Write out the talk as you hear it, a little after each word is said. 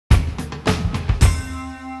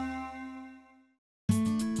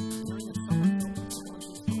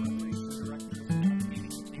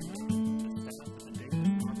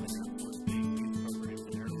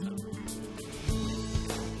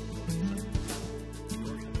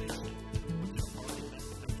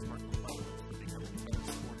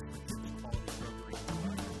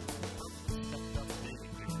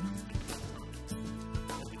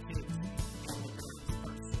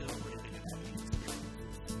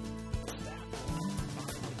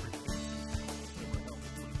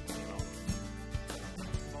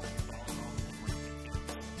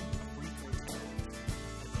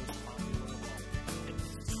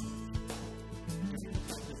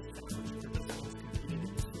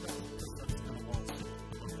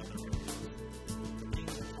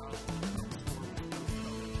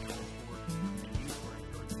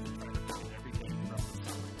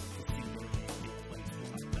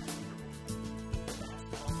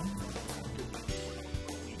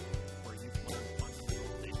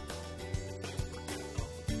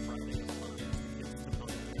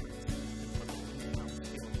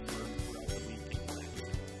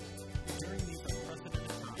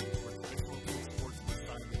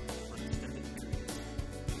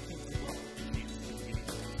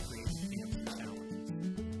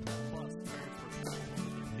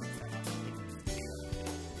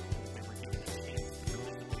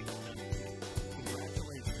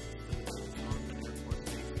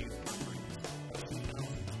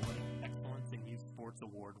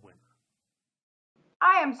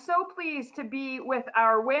am so pleased to be with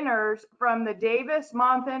our winners from the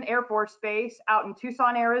Davis-Monthan Air Force Base out in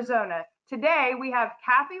Tucson, Arizona. Today, we have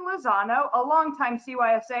Kathy Lozano, a longtime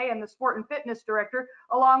CYSA and the Sport and Fitness Director,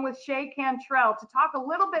 along with Shay Cantrell to talk a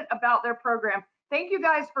little bit about their program. Thank you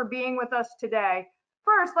guys for being with us today.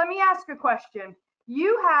 First, let me ask a question.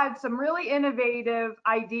 You had some really innovative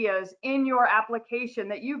ideas in your application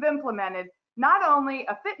that you've implemented, not only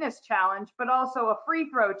a fitness challenge, but also a free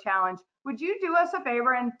throw challenge. Would you do us a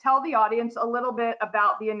favor and tell the audience a little bit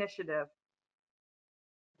about the initiative?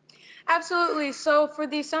 Absolutely. So for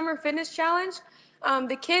the Summer Fitness Challenge,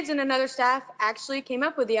 the kids and another staff actually came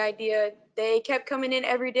up with the idea. They kept coming in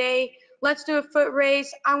every day. Let's do a foot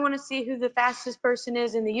race. I want to see who the fastest person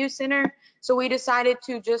is in the youth center. So we decided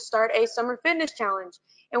to just start a Summer Fitness Challenge.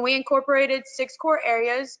 And we incorporated 6 core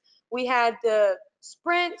areas. We had the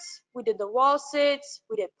sprints, we did the wall sits,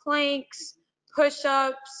 we did planks,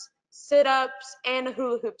 push-ups, sit-ups, and a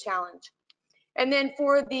hula hoop challenge. And then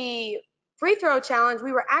for the free throw challenge,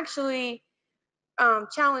 we were actually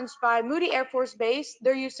challenged by Moody Air Force Base.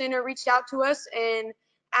 Their youth center reached out to us and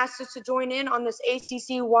asked us to join in on this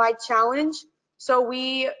ACC-wide challenge. So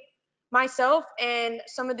myself and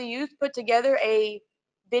some of the youth put together a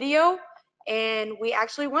video, and we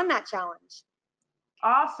actually won that challenge.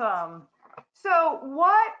 Awesome. So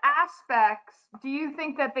what aspects do you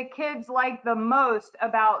think that the kids like the most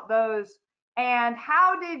about those? And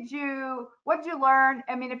what did you learn?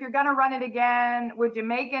 I mean, if you're going to run it again, would you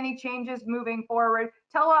make any changes moving forward?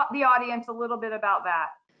 Tell the audience a little bit about that.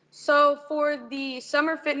 So for the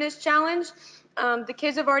Summer Fitness Challenge, the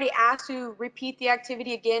kids have already asked to repeat the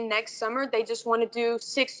activity again next summer. They just want to do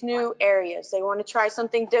 6 new areas. They want to try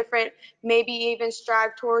something different, maybe even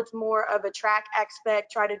strive towards more of a track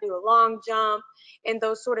aspect, try to do a long jump and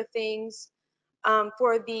those sort of things.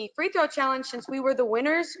 For the free throw challenge, since we were the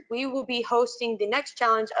winners, we will be hosting the next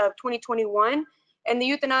challenge of 2021. And the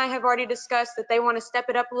youth and I have already discussed that they want to step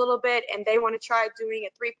it up a little bit and they want to try doing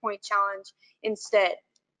a 3-point challenge instead.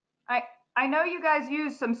 I know you guys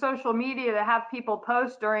use some social media to have people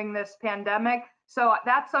post during this pandemic. So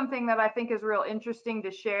that's something that I think is real interesting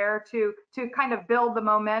to share to kind of build the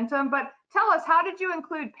momentum. But tell us, how did you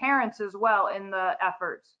include parents as well in the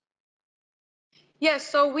efforts? Yes,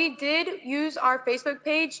 so we did use our Facebook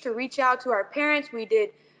page to reach out to our parents. We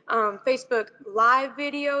did Facebook Live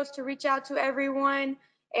videos to reach out to everyone.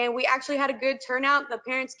 And we actually had a good turnout. The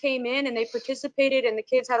parents came in and they participated and the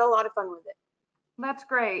kids had a lot of fun with it. That's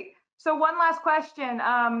great. So one last question.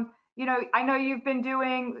 You know, I know you've been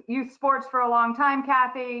doing youth sports for a long time,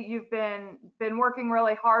 Kathy. You've been working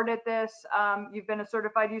really hard at this. You've been a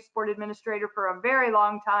certified youth sport administrator for a very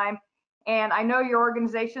long time. And I know your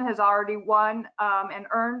organization has already won and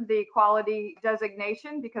earned the quality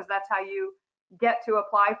designation, because that's how you get to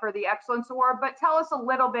apply for the Excellence Award. But tell us a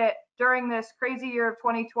little bit, during this crazy year of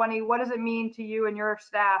 2020, what does it mean to you and your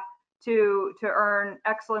staff to earn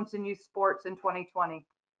Excellence in Youth Sports in 2020?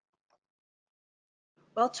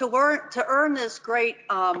 Well, to earn this great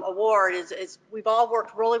award is we've all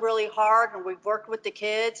worked really, really hard, and we've worked with the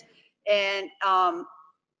kids, and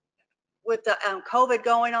with the COVID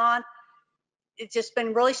going on, it's just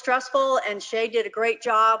been really stressful, and Shay did a great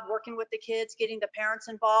job working with the kids, getting the parents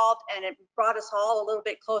involved, and it brought us all a little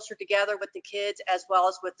bit closer together with the kids as well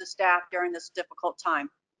as with the staff during this difficult time.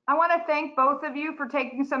 I want to thank both of you for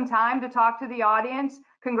taking some time to talk to the audience.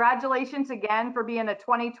 Congratulations again for being a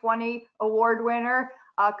 2020 award winner.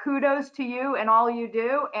 Kudos to you and all you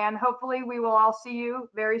do, and hopefully we will all see you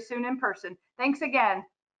very soon in person. Thanks again.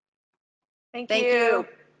 Thank you.